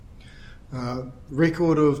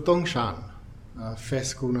Record of Dongshan,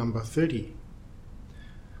 fascicle number 30.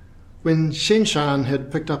 When Shinshan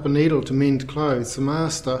had picked up a needle to mend clothes, the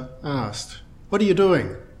master asked, "What are you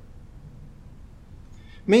doing?"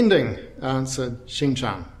 "Mending," answered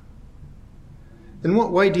Shinshan. "In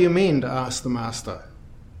what way do you mend?" asked the master.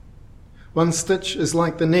 "One stitch is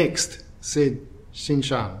like the next," said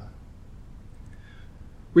Shinshan.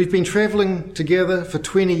 "We've been travelling together for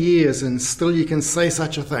 20 years and still you can say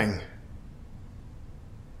such a thing.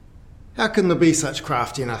 How can there be such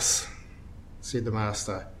craftiness?" said the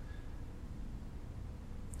master.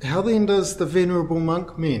 "How then does the venerable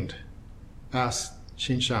monk mend?" asked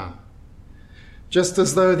Shinshan. "Just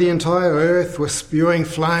as though the entire earth were spewing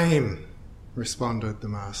flame," responded the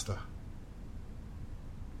master.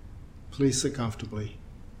 Please sit comfortably.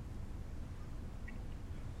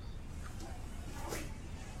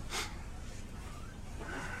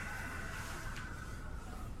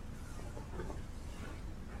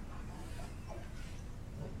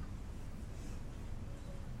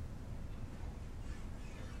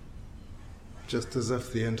 Just as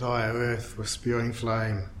if the entire earth were spewing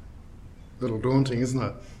flame. A little daunting, isn't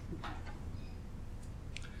it?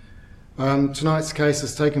 Tonight's case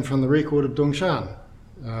is taken from the Record of Dongshan,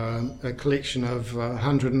 a collection of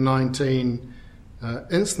 119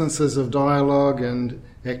 instances of dialogue and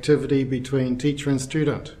activity between teacher and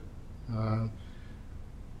student.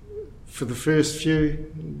 For the first few,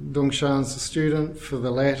 Dongshan's the student. For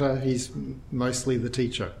the latter, he's mostly the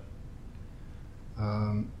teacher.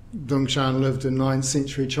 Dongshan lived in 9th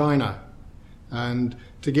century China, and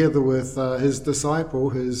together with his disciple,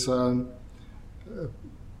 his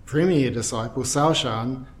premier disciple,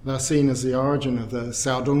 Shaoshan, they're seen as the origin of the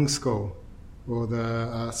Shaodong school, or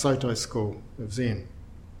the Soto school of Zen.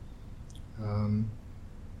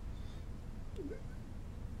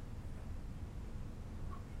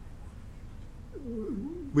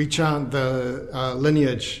 We chant the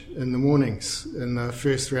lineage in the mornings in the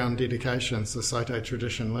first round dedications, the Soto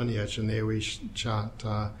tradition lineage, and there we chant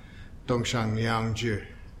Dongshan Liang Ju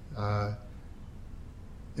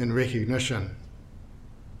in recognition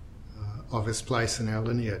of his place in our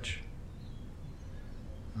lineage.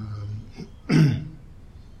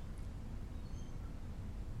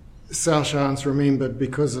 Shaoshan's remembered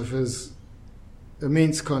because of his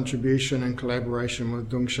immense contribution and collaboration with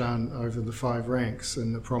Dongshan over the 5 ranks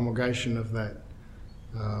in the promulgation of that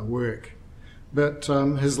work. But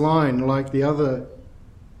his line, like the other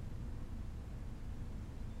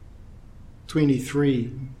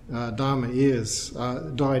 23 Dharma heirs,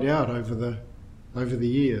 died out over the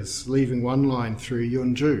years, leaving one line through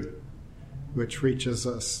Yunju, which reaches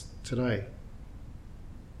us today.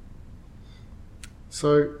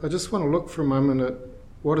 So I just want to look for a moment at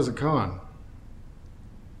what is a koan.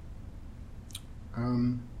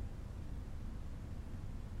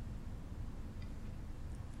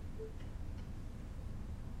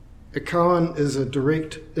 A koan is a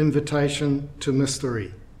direct invitation to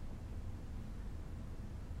mystery.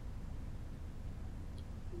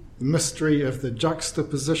 The mystery of the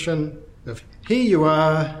juxtaposition of here you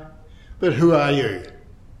are, but who are you?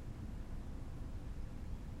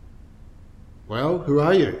 Well, who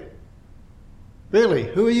are you?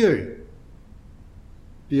 Really, who are you?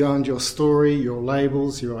 Beyond your story, your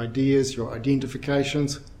labels, your ideas, your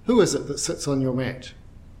identifications, who is it that sits on your mat?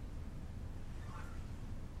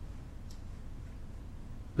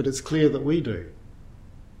 But it's clear that we do.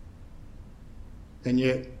 And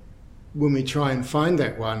yet, when we try and find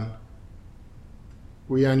that one,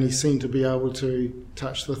 we only seem to be able to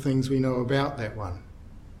touch the things we know about that one.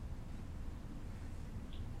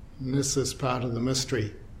 And this is part of the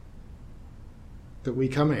mystery that we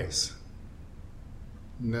come as,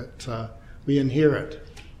 and that we inherit.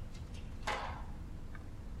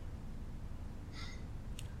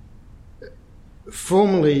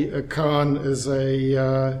 Formally, a koan is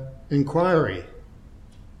a inquiry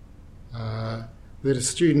that a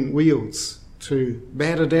student wields to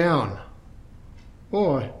batter down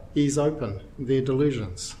or ease open their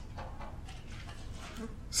delusions.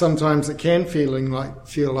 Sometimes it can feel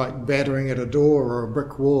like battering at a door or a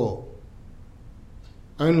brick wall,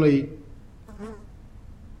 only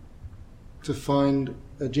to find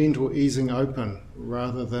a gentle easing open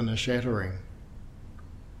rather than a shattering.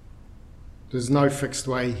 There's no fixed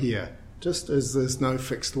way here, just as there's no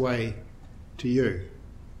fixed way to you.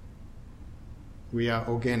 We are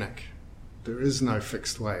organic. There is no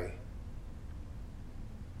fixed way.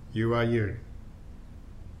 You are you.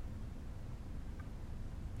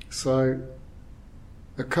 So,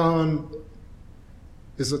 a koan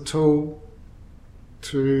is a tool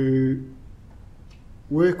to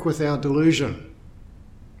work with our delusion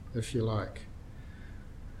if you like.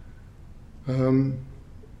 In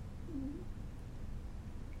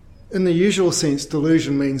the usual sense,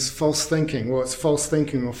 delusion means false thinking, or it's false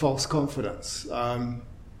thinking or false confidence. I'm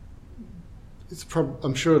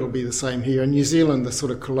sure it'll be the same here. In New Zealand, the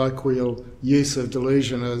sort of colloquial use of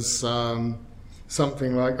delusion is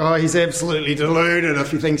something like, oh, he's absolutely deluded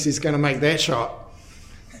if he thinks he's going to make that shot.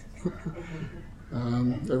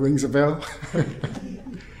 It rings a bell.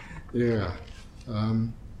 Yeah.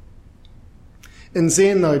 In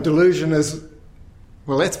Zen, though, delusion is,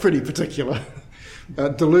 well, that's pretty particular.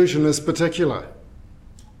 Delusion is particular.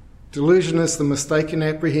 Delusion is the mistaken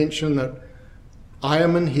apprehension that I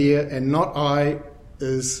am in here and not I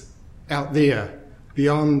is out there,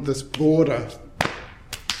 beyond this border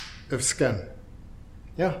of skin.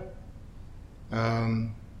 Yeah.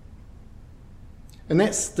 And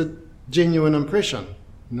that's the genuine impression,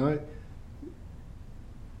 you know.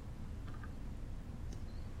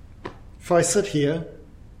 If I sit here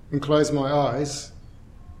and close my eyes,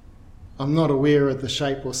 I'm not aware of the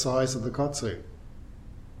shape or size of the kotsu.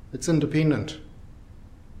 It's independent.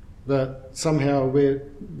 But somehow we're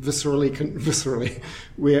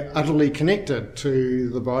we're utterly connected to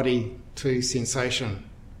the body, to sensation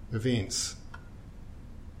events.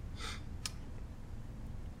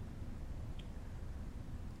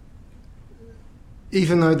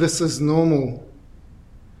 Even though this is normal,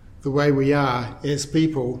 the way we are as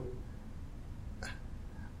people,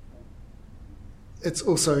 it's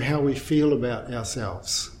also how we feel about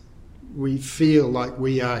ourselves. We feel like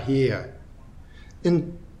we are here.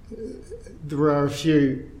 There are a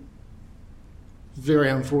few very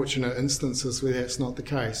unfortunate instances where that's not the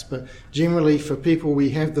case, but generally for people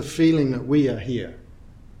we have the feeling that we are here.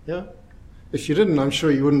 Yeah? If you didn't, I'm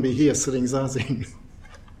sure you wouldn't be here sitting zazen.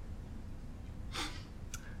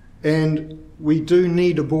 And we do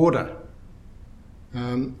need a border.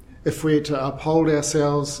 If we're to uphold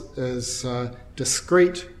ourselves as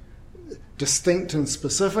discrete, distinct and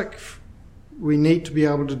specific, we need to be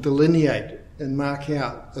able to delineate and mark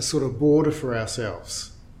out a sort of border for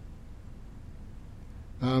ourselves.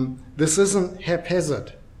 This isn't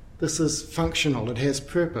haphazard. This is functional. It has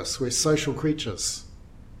purpose. We're social creatures.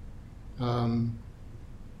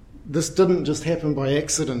 This didn't just happen by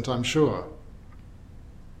accident, I'm sure.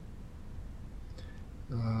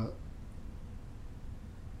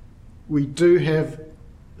 We do have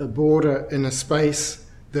a border in a space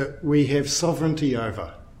that we have sovereignty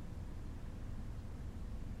over.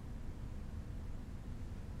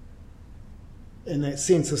 And that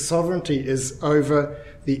sense of sovereignty is over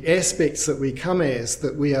the aspects that we come as,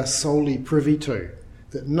 that we are solely privy to,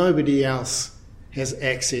 that nobody else has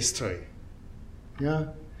access to. Yeah?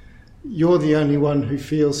 You're the only one who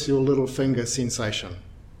feels your little finger sensation.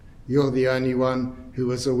 You're the only one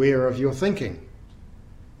who is aware of your thinking.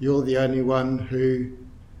 You're the only one who...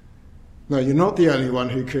 No, you're not the only one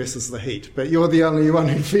who curses the heat, but you're the only one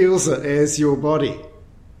who feels it as your body.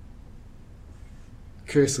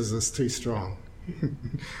 Curses is too strong.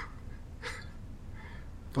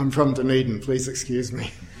 I'm from Dunedin, please excuse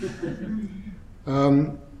me.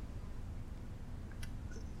 No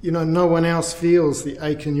one else feels the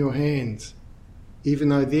ache in your hand, even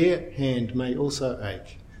though their hand may also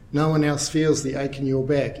ache. No one else feels the ache in your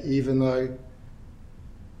back, even though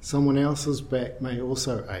someone else's back may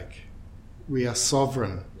also ache. We are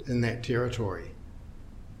sovereign in that territory.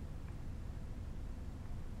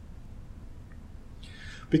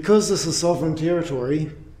 Because this is sovereign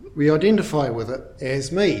territory, we identify with it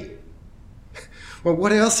as me. Well,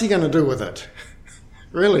 what else are you going to do with it?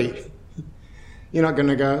 Really? You're not going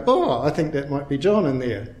to go, oh, I think that might be John in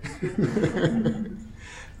there.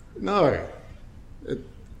 No, it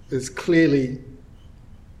is clearly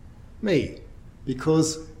me,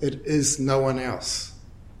 because it is no one else.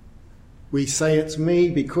 We say it's me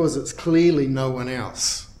because it's clearly no one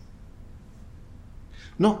else.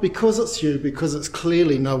 Not because it's you, because it's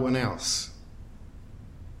clearly no one else.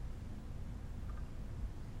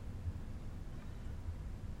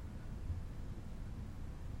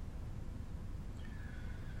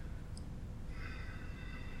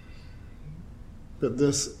 But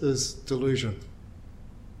this is delusion.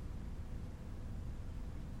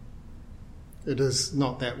 It is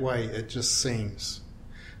not that way, it just seems.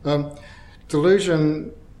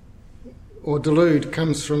 Delusion, or delude,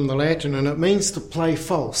 comes from the Latin, and it means to play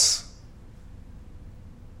false.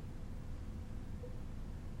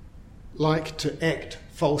 Like to act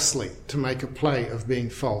falsely, to make a play of being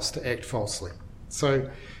false, to act falsely.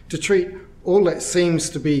 So to treat all that seems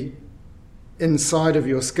to be inside of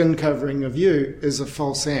your skin covering of you is a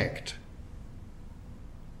false act,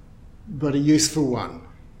 but a useful one.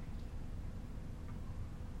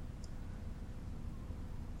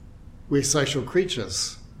 We're social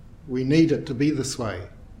creatures. We need it to be this way.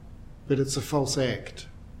 But it's a false act.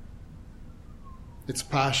 It's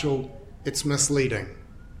partial. It's misleading.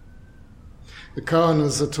 The koan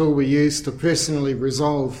is a tool we use to personally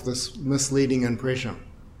resolve this misleading impression.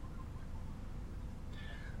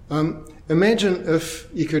 Imagine if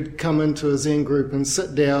you could come into a Zen group and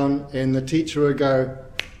sit down and the teacher would go,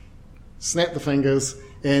 snap the fingers,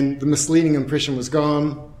 and the misleading impression was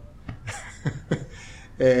gone,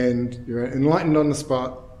 and you're enlightened on the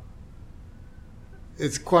spot.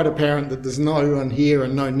 It's quite apparent that there's no one here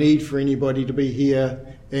and no need for anybody to be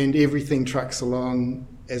here, and everything trucks along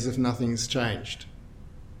as if nothing's changed.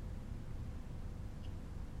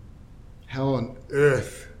 How on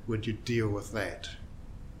earth would you deal with that?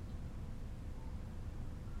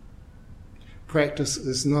 Practice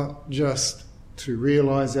is not just to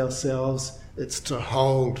realize ourselves, it's to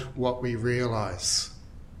hold what we realize.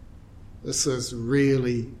 This is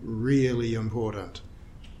really, really important.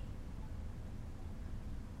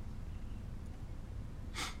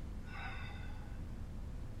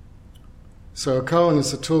 So a koan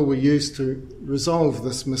is a tool we use to resolve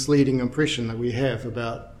this misleading impression that we have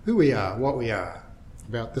about who we are, what we are,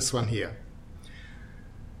 about this one here.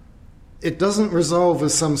 It doesn't resolve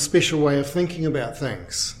as some special way of thinking about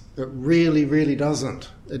things. It really, really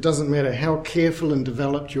doesn't. It doesn't matter how careful and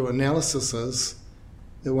developed your analysis is,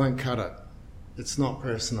 it won't cut it. It's not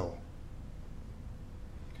personal.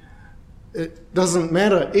 It doesn't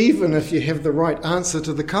matter even if you have the right answer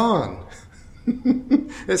to the koan.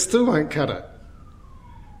 It still won't cut it.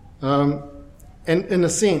 And in a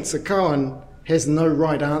sense, a koan has no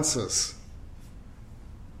right answers.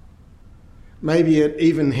 Maybe it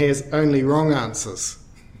even has only wrong answers.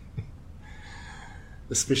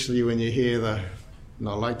 Especially when you hear the,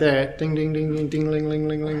 not like that, ding, ding, ding, ding, ding, ling, ling,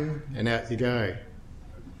 ling, ling, and out you go.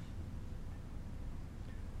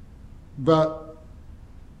 But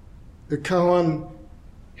the koan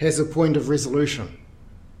has a point of resolution.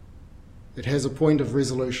 It has a point of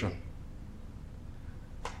resolution.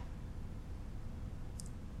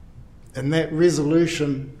 And that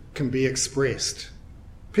resolution can be expressed.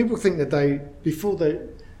 People think that before they've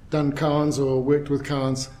done koans or worked with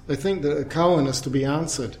koans, they think that a koan is to be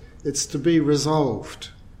answered. It's to be resolved.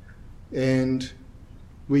 And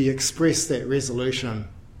we express that resolution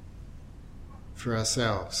for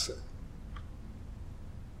ourselves.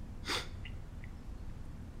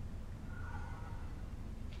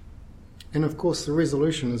 And of course, the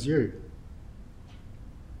resolution is you.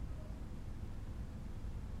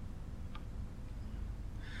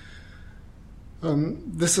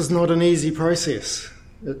 This is not an easy process.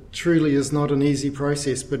 It truly is not an easy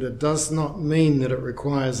process, but it does not mean that it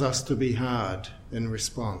requires us to be hard in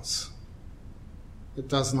response. It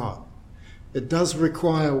does not. It does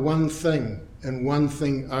require one thing and one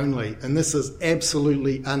thing only, and this is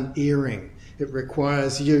absolutely unerring. It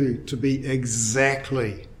requires you to be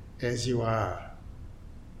exactly as you are.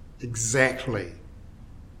 Exactly.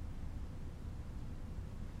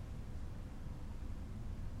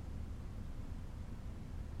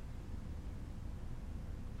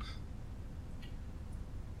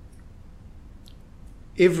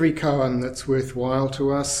 Every koan that's worthwhile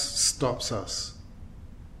to us stops us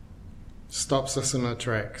in our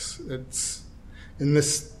tracks. It's in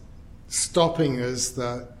this stopping is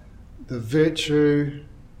the virtue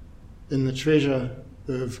and the treasure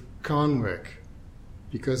of koan work,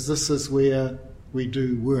 because this is where we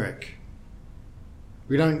do work.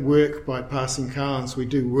 We don't work by passing koans, we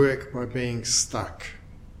do work by being stuck.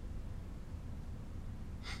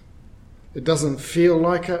 It doesn't feel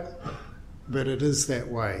like it, but it is that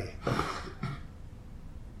way.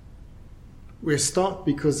 We're stopped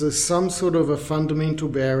because there's some sort of a fundamental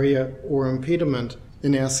barrier or impediment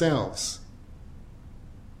in ourselves.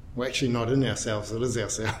 Well, actually not in ourselves, it is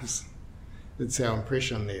ourselves. It's our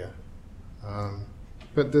impression there.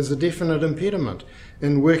 But there's a definite impediment.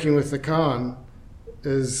 In working with the koan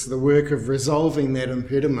is the work of resolving that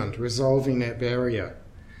impediment, resolving that barrier.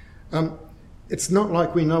 It's not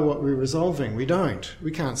like we know what we're resolving. We don't.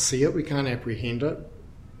 We can't see it. We can't apprehend it.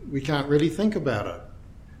 We can't really think about it.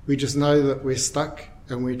 We just know that we're stuck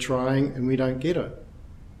and we're trying and we don't get it.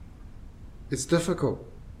 It's difficult.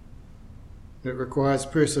 It requires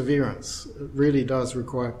perseverance. It really does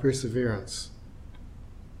require perseverance.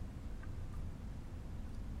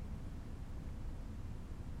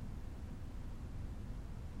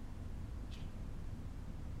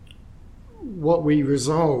 What we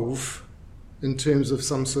resolve in terms of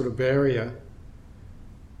some sort of barrier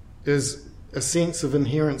is a sense of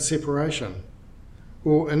inherent separation,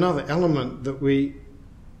 or another element that we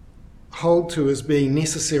hold to as being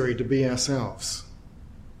necessary to be ourselves.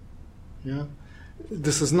 Yeah?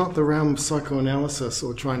 This is not the realm of psychoanalysis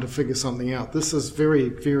or trying to figure something out. This is very,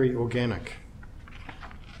 very organic.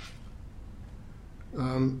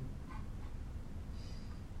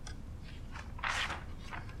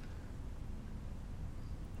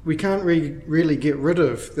 We can't really get rid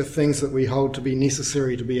of the things that we hold to be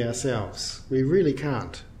necessary to be ourselves. We really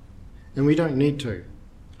can't. And we don't need to.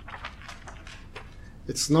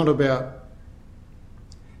 It's not about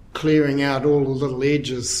clearing out all the little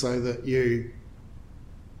edges so that you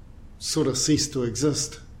sort of cease to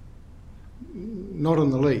exist. Not in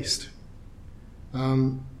the least.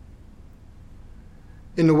 In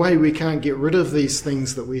a way, we can't get rid of these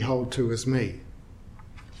things that we hold to as me.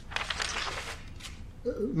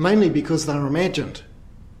 Mainly because they're imagined.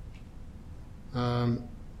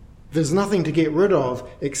 There's nothing to get rid of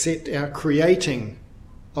except our creating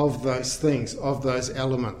of those things, of those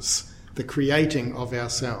elements, the creating of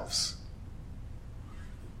ourselves.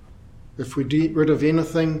 If we get rid of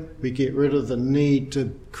anything, we get rid of the need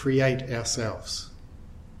to create ourselves.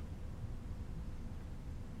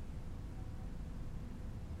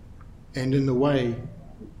 And in a way,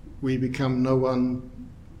 we become no one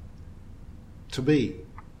to be,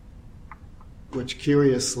 which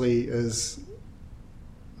curiously is,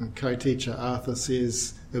 co-teacher Arthur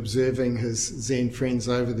says, observing his Zen friends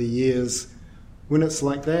over the years, when it's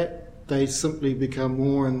like that, they simply become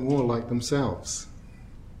more and more like themselves.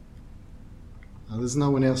 Now, there's no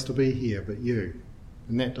one else to be here but you,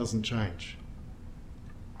 and that doesn't change.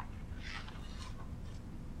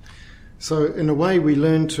 So in a way we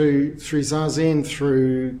learn to, through Zazen,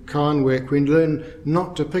 through koan work, we learn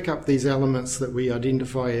not to pick up these elements that we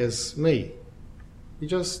identify as me. You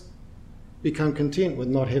just become content with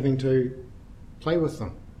not having to play with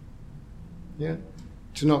them. Yeah?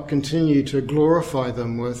 To not continue to glorify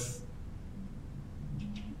them with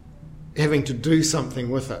having to do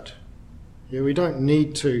something with it. Yeah, we don't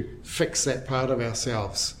need to fix that part of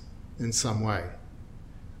ourselves in some way.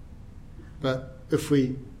 But if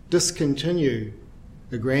we discontinue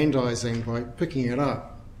aggrandizing by picking it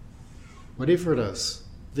up, whatever it is,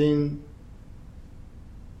 then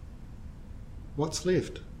what's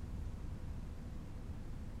left?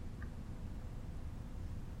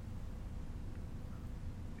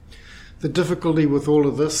 The difficulty with all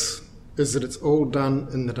of this is that it's all done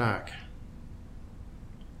in the dark.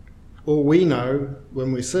 All we know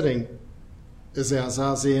when we're sitting is our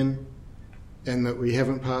zazen, and that we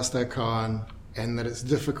haven't passed our koan, and that it's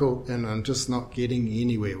difficult and I'm just not getting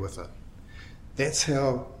anywhere with it. That's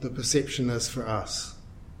how the perception is for us.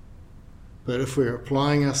 But if we're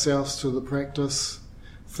applying ourselves to the practice,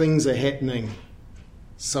 things are happening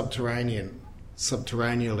subterraneally,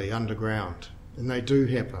 underground, and they do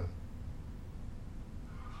happen.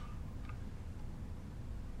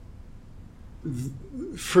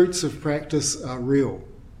 Fruits of practice are real.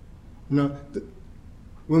 You know,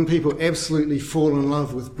 when people absolutely fall in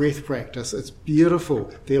love with breath practice, it's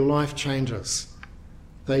beautiful. Their life changes.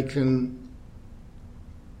 They can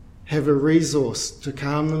have a resource to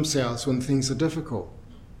calm themselves when things are difficult,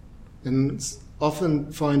 and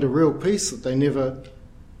often find a real peace that they never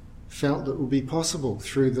felt that would be possible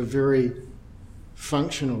through the very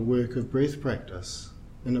functional work of breath practice.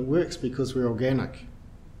 And it works because we're organic.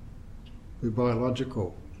 We're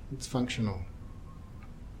biological. It's functional.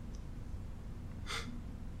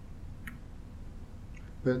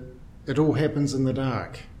 But it all happens in the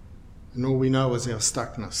dark, and all we know is our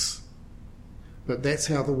stuckness. But that's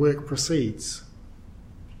how the work proceeds.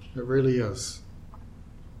 It really is.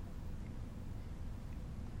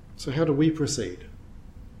 So how do we proceed?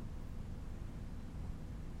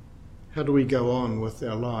 How do we go on with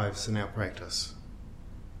our lives and our practice?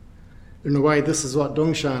 In a way, this is what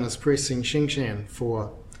Dongshan is pressing Xingshan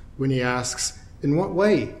for when he asks, in what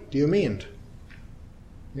way do you mend?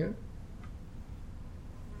 Yeah?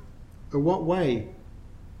 In what way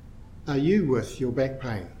are you with your back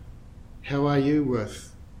pain? How are you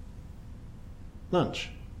with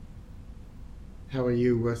lunch? How are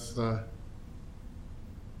you with the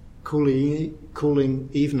cooling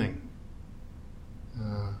evening?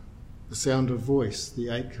 The sound of voice, the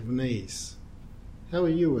ache of knees. How are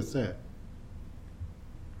you with that?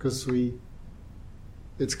 Because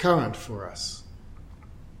it's current for us.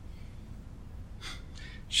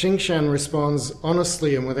 Xingshan responds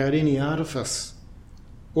honestly and without any artifice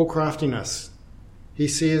or craftiness. He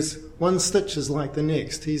says, one stitch is like the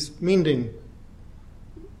next. He's mending,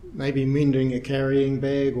 maybe mending a carrying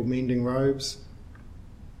bag or mending robes.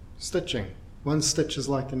 Stitching. One stitch is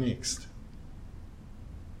like the next.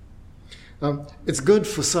 It's good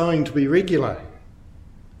for sewing to be regular.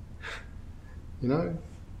 You know,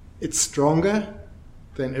 it's stronger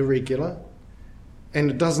than irregular, and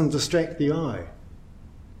it doesn't distract the eye.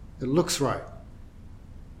 It looks right.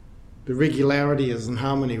 The regularity is in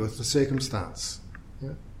harmony with the circumstance.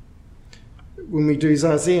 Yeah? When we do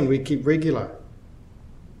zazen, we keep regular.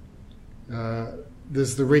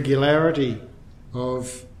 There's the regularity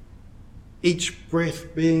of each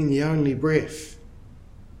breath being the only breath.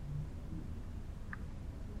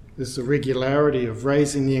 There's the regularity of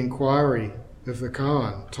raising the inquiry of the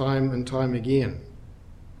koan time and time again.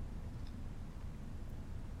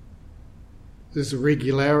 There's a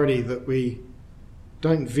regularity that we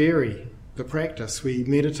don't vary the practice we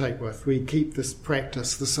meditate with. We keep this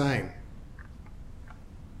practice the same.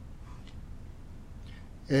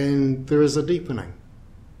 And there is a deepening.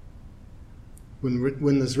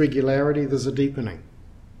 When there's regularity, there's a deepening.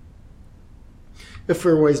 If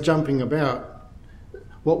we're always jumping about,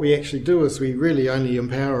 what we actually do is we really only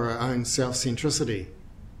empower our own self-centricity.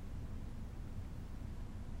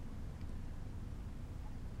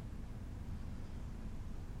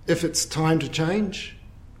 If it's time to change,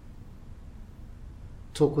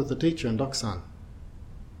 talk with the teacher in Dongshan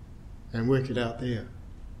and work it out there.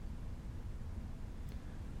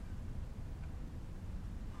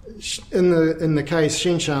 In the case,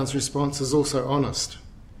 Shinshan's response is also honest.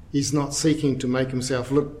 He's not seeking to make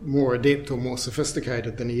himself look more adept or more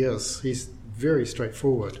sophisticated than he is. He's very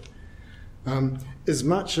straightforward. As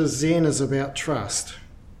much as Zen is about trust,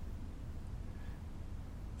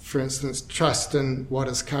 for instance, trust in what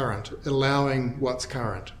is current, allowing what's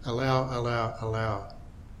current. Allow.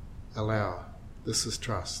 This is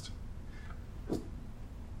trust.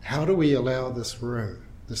 How do we allow this room,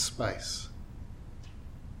 this space?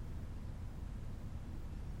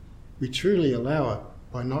 We truly allow it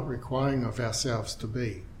by not requiring of ourselves to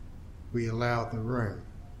be. We allow the room,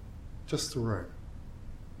 just the room.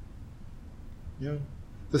 Yeah,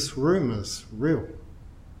 this room is real.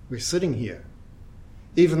 We're sitting here.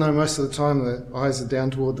 Even though most of the time the eyes are down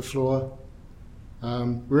toward the floor,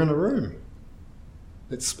 we're in a room.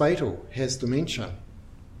 It's spatial, has dimension.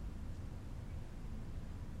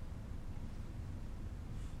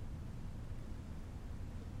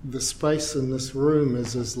 The space in this room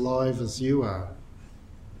is as live as you are.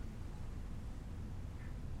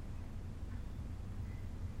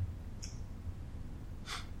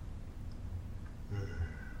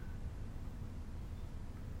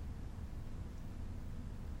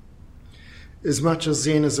 As much as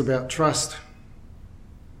Zen is about trust,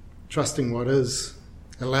 trusting what is,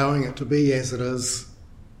 allowing it to be as it is,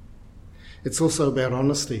 it's also about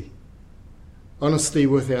honesty. Honesty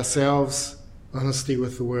with ourselves, honesty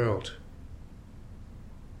with the world.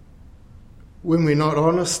 When we're not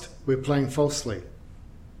honest, we're playing falsely.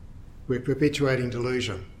 We're perpetuating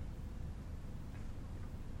delusion.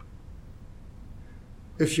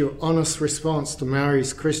 If your honest response to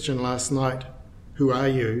Mari's question last night, who are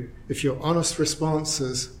you? If your honest response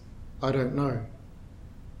is, I don't know,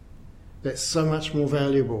 that's so much more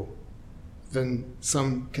valuable than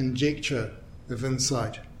some conjecture of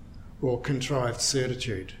insight or contrived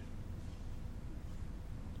certitude.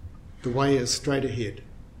 The way is straight ahead.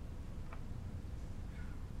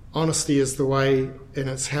 Honesty is the way, and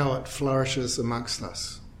it's how it flourishes amongst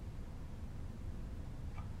us.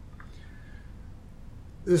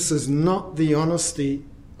 This is not the honesty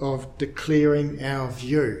of declaring our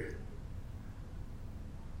view.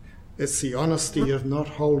 It's the honesty of not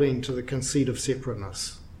holding to the conceit of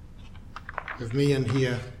separateness, of me in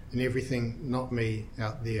here and everything not me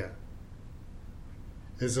out there.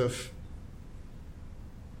 As if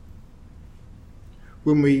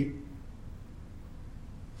when we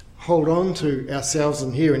hold on to ourselves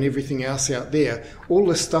in here and everything else out there, all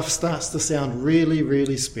this stuff starts to sound really,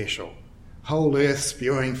 really special. Whole earth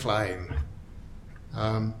spewing flame.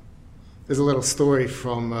 There's a little story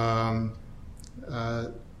from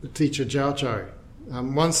the teacher Jiao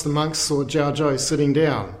Zhou. Once the monks saw Jiao Zhou sitting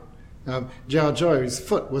down. Jiao Zhou's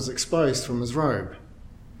foot was exposed from his robe.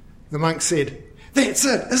 The monk said, "That's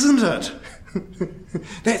it, isn't it?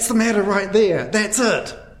 That's the matter right there. That's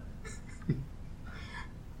it."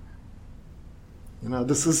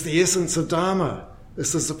 This is the essence of Dharma.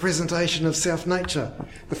 This is the presentation of self-nature.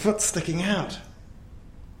 The foot's sticking out.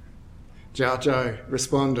 Jiao Zhou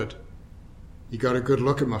responded, "You got a good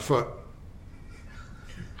look at my foot."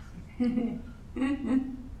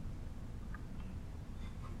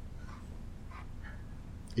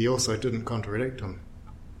 He also didn't contradict him.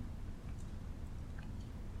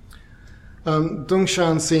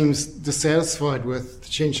 Dongshan seems dissatisfied with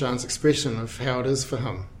Shinshan's expression of how it is for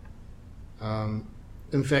him.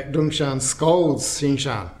 In fact, Dongshan scolds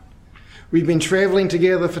Shinshan. "We've been travelling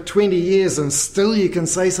together for 20 years and still you can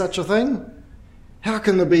say such a thing? How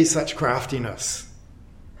can there be such craftiness?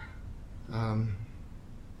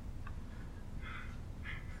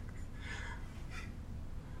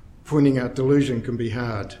 Pointing out delusion can be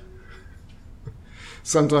hard.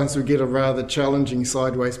 Sometimes we get a rather challenging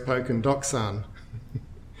sideways poke in Dongshan.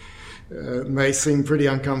 It may seem pretty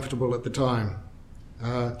uncomfortable at the time,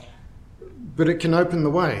 but it can open the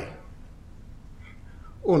way.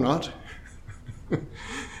 Or not.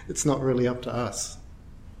 It's not really up to us.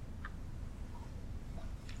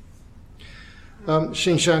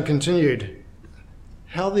 Xinshan continued,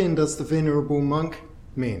 how then does the venerable monk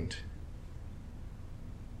mend?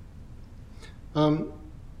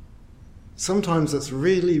 Sometimes it's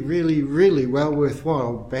really, really, really well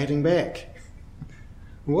worthwhile batting back.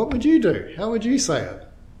 What would you do? How would you say it?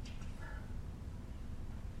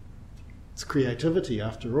 It's creativity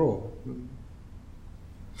after all.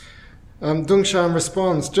 Dongshan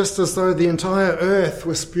responds, just as though the entire earth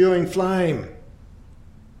were spewing flame.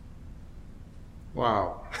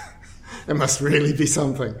 Wow, it must really be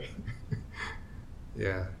something.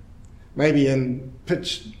 Yeah. Maybe in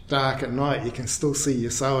pitch dark at night you can still see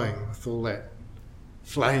your sewing with all that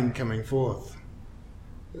flame coming forth.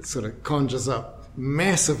 It sort of conjures up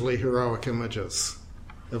massively heroic images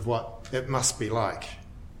of what it must be like.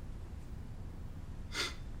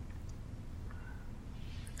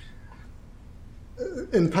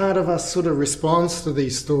 And part of us sort of responds to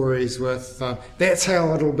these stories with, that's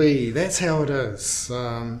how it'll be, that's how it is.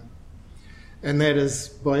 And that is,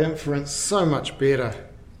 by inference, so much better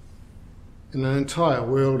in an entire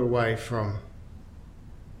world away from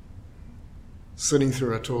sitting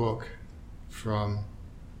through a talk, from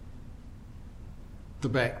the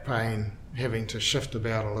back pain, having to shift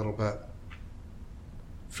about a little bit,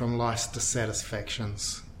 from life's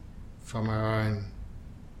dissatisfactions, from our own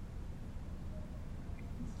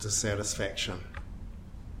dissatisfaction.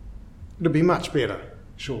 It'd be much better,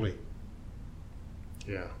 surely.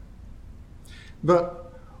 Yeah.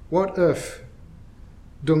 But what if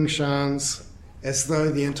Dongshan's, as though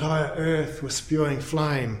the entire earth was spewing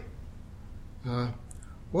flame,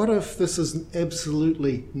 what if this is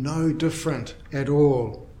absolutely no different at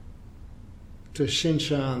all to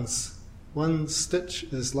Xinshan's one stitch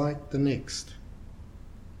is like the next?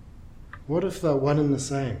 What if they're one and the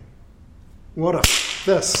same? What if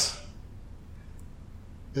this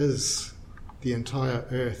is the entire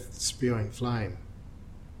earth spewing flame?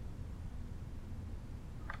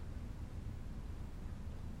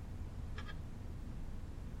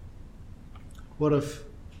 What if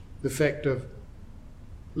the fact of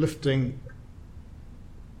lifting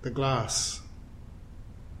the glass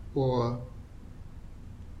or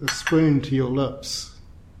the spoon to your lips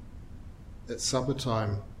at supper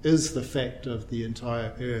time is the fact of the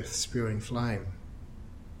entire earth spewing flame?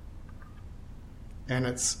 And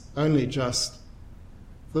it's only just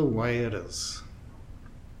the way it is.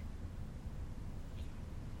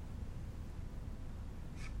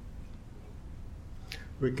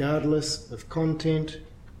 Regardless of content,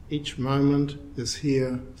 each moment is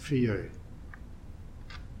here for you.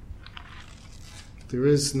 There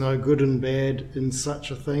is no good and bad in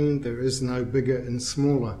such a thing. There is no bigger and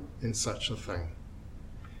smaller in such a thing.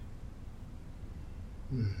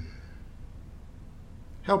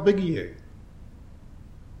 How big are you?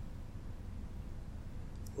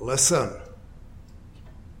 Listen.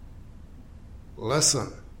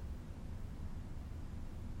 Listen.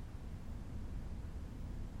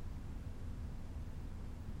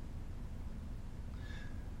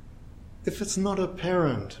 If it's not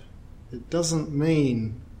apparent, it doesn't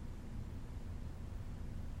mean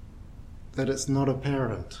that it's not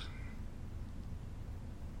apparent.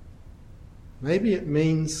 Maybe it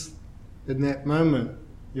means in that moment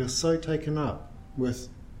you're so taken up with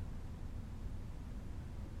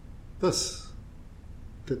this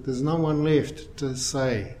that there's no one left to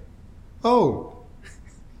say, oh,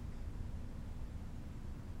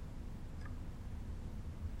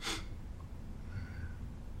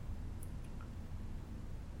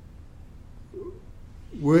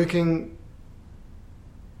 working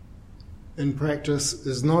in practice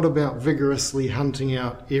is not about vigorously hunting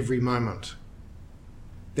out every moment.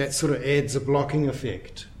 That sort of adds a blocking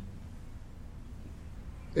effect.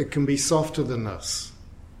 It can be softer than this.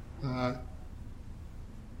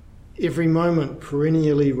 Every moment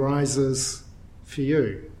perennially rises for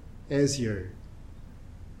you, as you.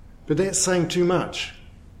 But that's saying too much.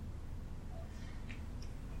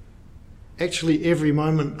 Actually, every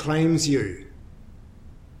moment claims you.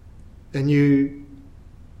 And you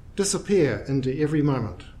disappear into every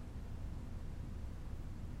moment.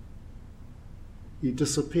 You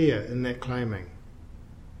disappear in that claiming.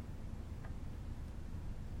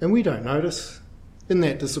 And we don't notice. In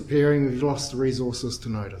that disappearing, we've lost the resources to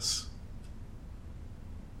notice.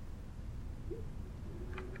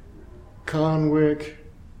 Koan work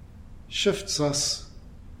shifts us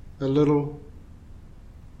a little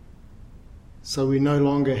so we no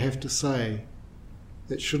longer have to say,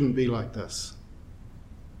 it shouldn't be like this.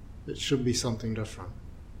 It should be something different.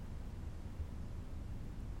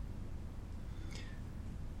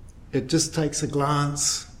 It just takes a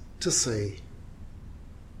glance to see.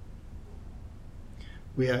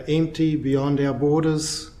 We are empty beyond our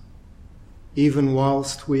borders, even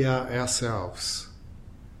whilst we are ourselves.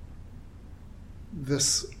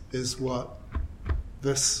 This is what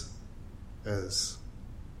this is.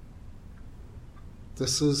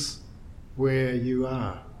 This is where you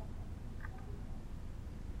are.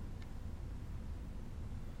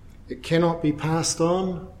 It cannot be passed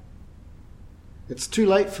on. It's too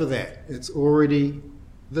late for that. It's already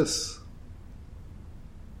this.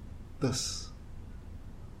 This.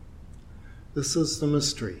 This is the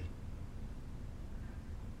mystery.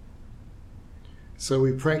 So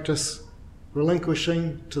we practice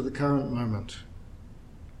relinquishing to the current moment,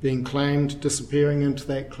 being claimed, disappearing into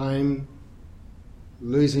that claim,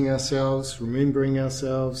 losing ourselves, remembering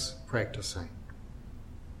ourselves, practicing.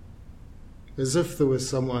 As if there was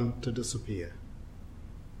someone to disappear.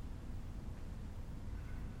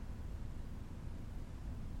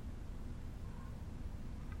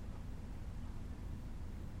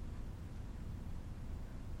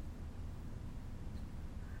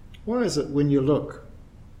 Why is it when you look,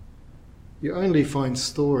 you only find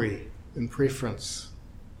story and preference,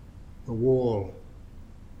 a wall,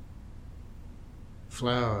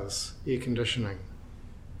 flowers, air conditioning,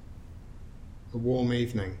 a warm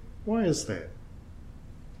evening? Why is that?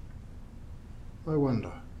 I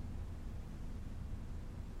wonder.